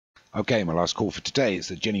Okay, my last call for today is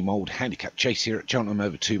the Jenny Mould Handicap Chase here at Cheltenham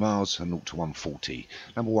over 2 miles and 0 to 140.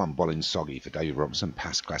 Number 1, Bollin Soggy for David Robinson,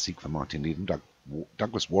 Pass Classic for Martin Needham,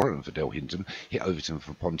 Douglas Warren for Del Hinton, Hit Overton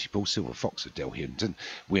for Pontypool, Silver Fox for Del Hinton,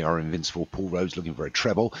 We Are Invincible, Paul Rhodes looking for a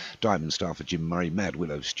treble, Diamond Star for Jim Murray, Mad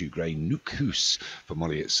Willow, Stu Gray, Nuke Hoos for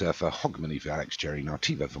Molly at Surfer, Hogmanay for Alex Cherry,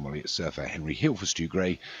 Nartivo for Molly at Surfer, Henry Hill for Stu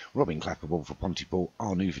Gray, Robin Clapperball for Pontypool,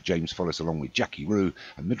 Arnu for James Follis along with Jackie Roo,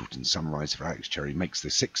 and Middleton Sunrise for Alex Cherry makes the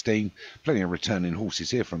 16. Plenty of returning horses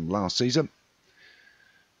here from last season.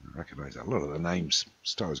 I recognise a lot of the names.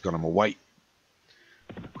 Star's got them away.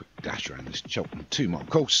 A quick dash around this Cheltenham 2-mile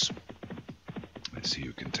course. Let's see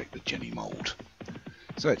who can take the Jenny Mould.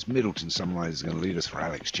 So it's Middleton Sunrise is going to lead us for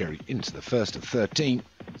Alex Cherry into the first of 13.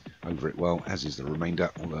 Over it well, as is the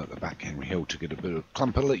remainder, although at the back Henry Hill took it a bit of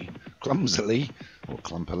clumpily.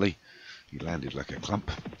 He landed like a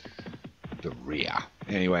clump. The rear.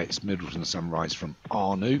 Anyway, it's Middleton Sunrise from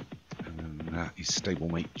Arnu. And his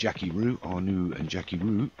stablemate Jackie Roo. Arnu and Jackie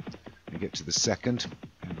Roo. They get to the second.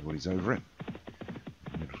 Everybody's over it.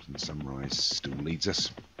 Middleton Sunrise still leads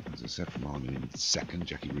us. As I said, from Arnu in second.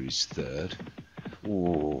 Jackie Roo is third.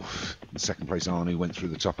 Oh, in second place Arnu went through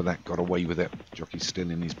the top of that, got away with it. Jockey's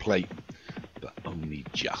still in his plate, but only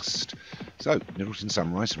just. So, Middleton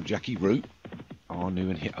Sunrise from Jackie Roo. Arnu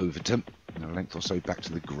and Hit Overton. And a length or so back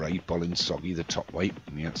to the grey. Bollin Soggy, the top weight.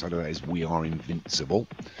 And the outside of that is We Are Invincible.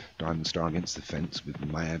 Diamond Star against the fence with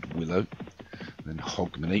Mad Willow. And then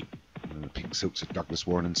Hogmanay. And the Pink Silks of Douglas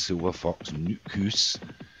Warren and Silver Fox. Nukus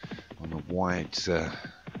on the wide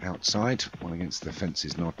outside. One against the fence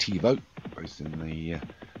is Nartivo. Both in the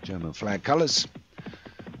German flag colours.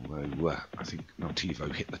 Although I think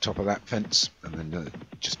Nartivo hit the top of that fence, and then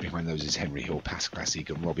just behind those is Henry Hill, Pass Classic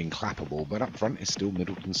and Robin Clapperball. But up front is still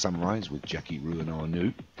Middleton Sunrise with Jackie Roo and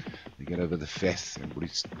Arnu. They get over the fifth,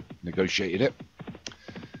 everybody's negotiated it.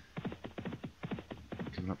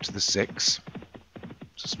 Coming up to the 6.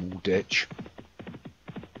 It's a small ditch.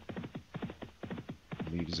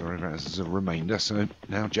 Leaders are over as a remainder, so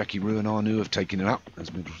now Jackie Roo and Arnu have taken it up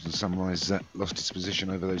as Middleton Sunrise lost its position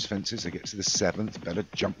over those fences. They get to the 7th. Better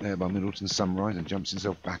jump there by Middleton Sunrise and jumps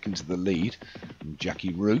himself back into the lead. And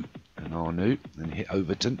Jackie Roo and Arnu, then Hit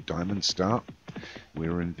Overton, Diamond Star.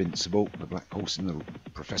 We're Invincible, the black horse in the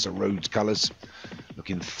Professor Rhodes colours,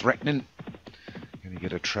 looking threatening. Going to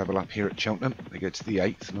get a treble up here at Cheltenham. They go to the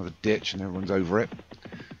 8th, another ditch, and everyone's over it.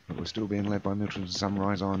 But we're still being led by Middleton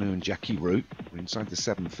Sunrise, Arnu and Jackie Roo. We're inside the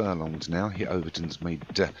 7 furlongs now. Hit Overton's made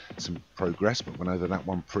some progress, but went over that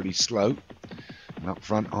one pretty slow. And up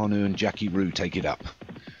front, Arnu and Jackie Roo take it up.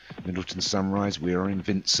 Middleton Sunrise, We Are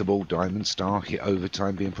Invincible, Diamond Star, Hit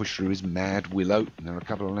Overtime being pushed through is Mad Willow. And there are a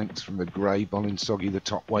couple of lengths from the grey, Bollin Soggy, the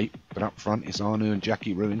top weight. But up front, it's Arnu and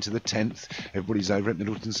Jackie Roo into the 10th. Everybody's over it.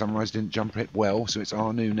 Middleton Sunrise didn't jump it well, so it's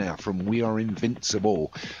Arnu now from We Are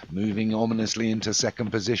Invincible. Moving ominously into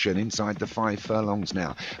second position inside the 5 furlongs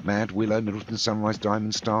now. Mad Willow, Middleton Sunrise,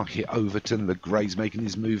 Diamond Star, Hit Overton. The grey's making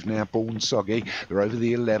his move now, Bollin Soggy. They're over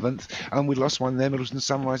the 11th. And we lost one there. Middleton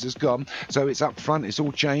Sunrise has gone. So it's up front. It's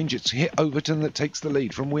all changed. It's Hit Overton that takes the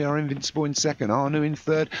lead from We Are Invincible in second. Arnu in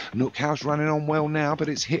third. Nook House running on well now, but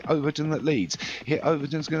it's Hit Overton that leads. Hit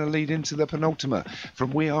Overton's going to lead into the penultimate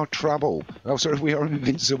from We Are We Are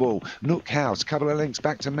Invincible. Nook House, couple of lengths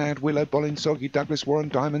back to Mad Willow, Bollin Soggy, Douglas Warren,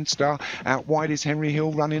 Diamond Star. Out wide is Henry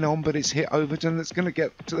Hill running on, but it's Hit Overton that's going to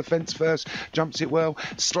get to the fence first. Jumps it well.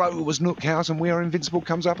 Slow was Nook House, and We Are Invincible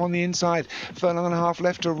comes up on the inside. Furlong and a half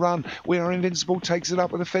left to run. We Are Invincible takes it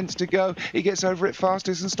up with a fence to go. He gets over it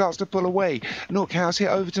fastest and starts to pull away. Nook House, Hit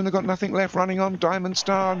Overton have got nothing left, running on Diamond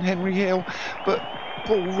Star and Henry Hill, but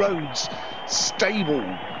Paul Rhodes stable.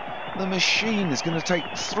 The machine is going to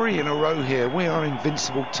take 3 in a row here. We Are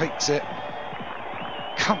Invincible takes it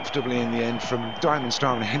comfortably in the end from Diamond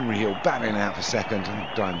Star and Henry Hill battling out for second. I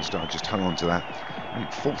think Diamond Star just hung on to that. I think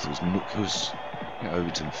 4th was Nook House, Hit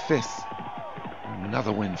Overton 5th.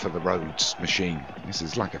 Another win for the Rhodes machine. This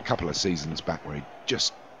is like a couple of seasons back where he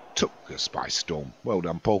just took us by storm. Well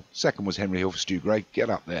done, Paul. 2nd was Henry Hill for Stu Gray. Get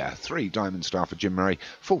up there. 3, Diamond Star for Jim Murray.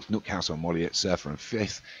 4th, Nook House on Molly at Surfer. And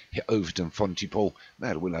 5th, Hit Overton, Pontypool.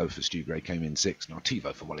 Mad Willow for Stu Gray came in 6th.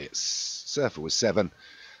 Nartivo for Molly at Surfer was 7.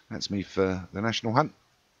 That's me for the National Hunt.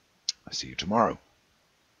 I'll see you tomorrow.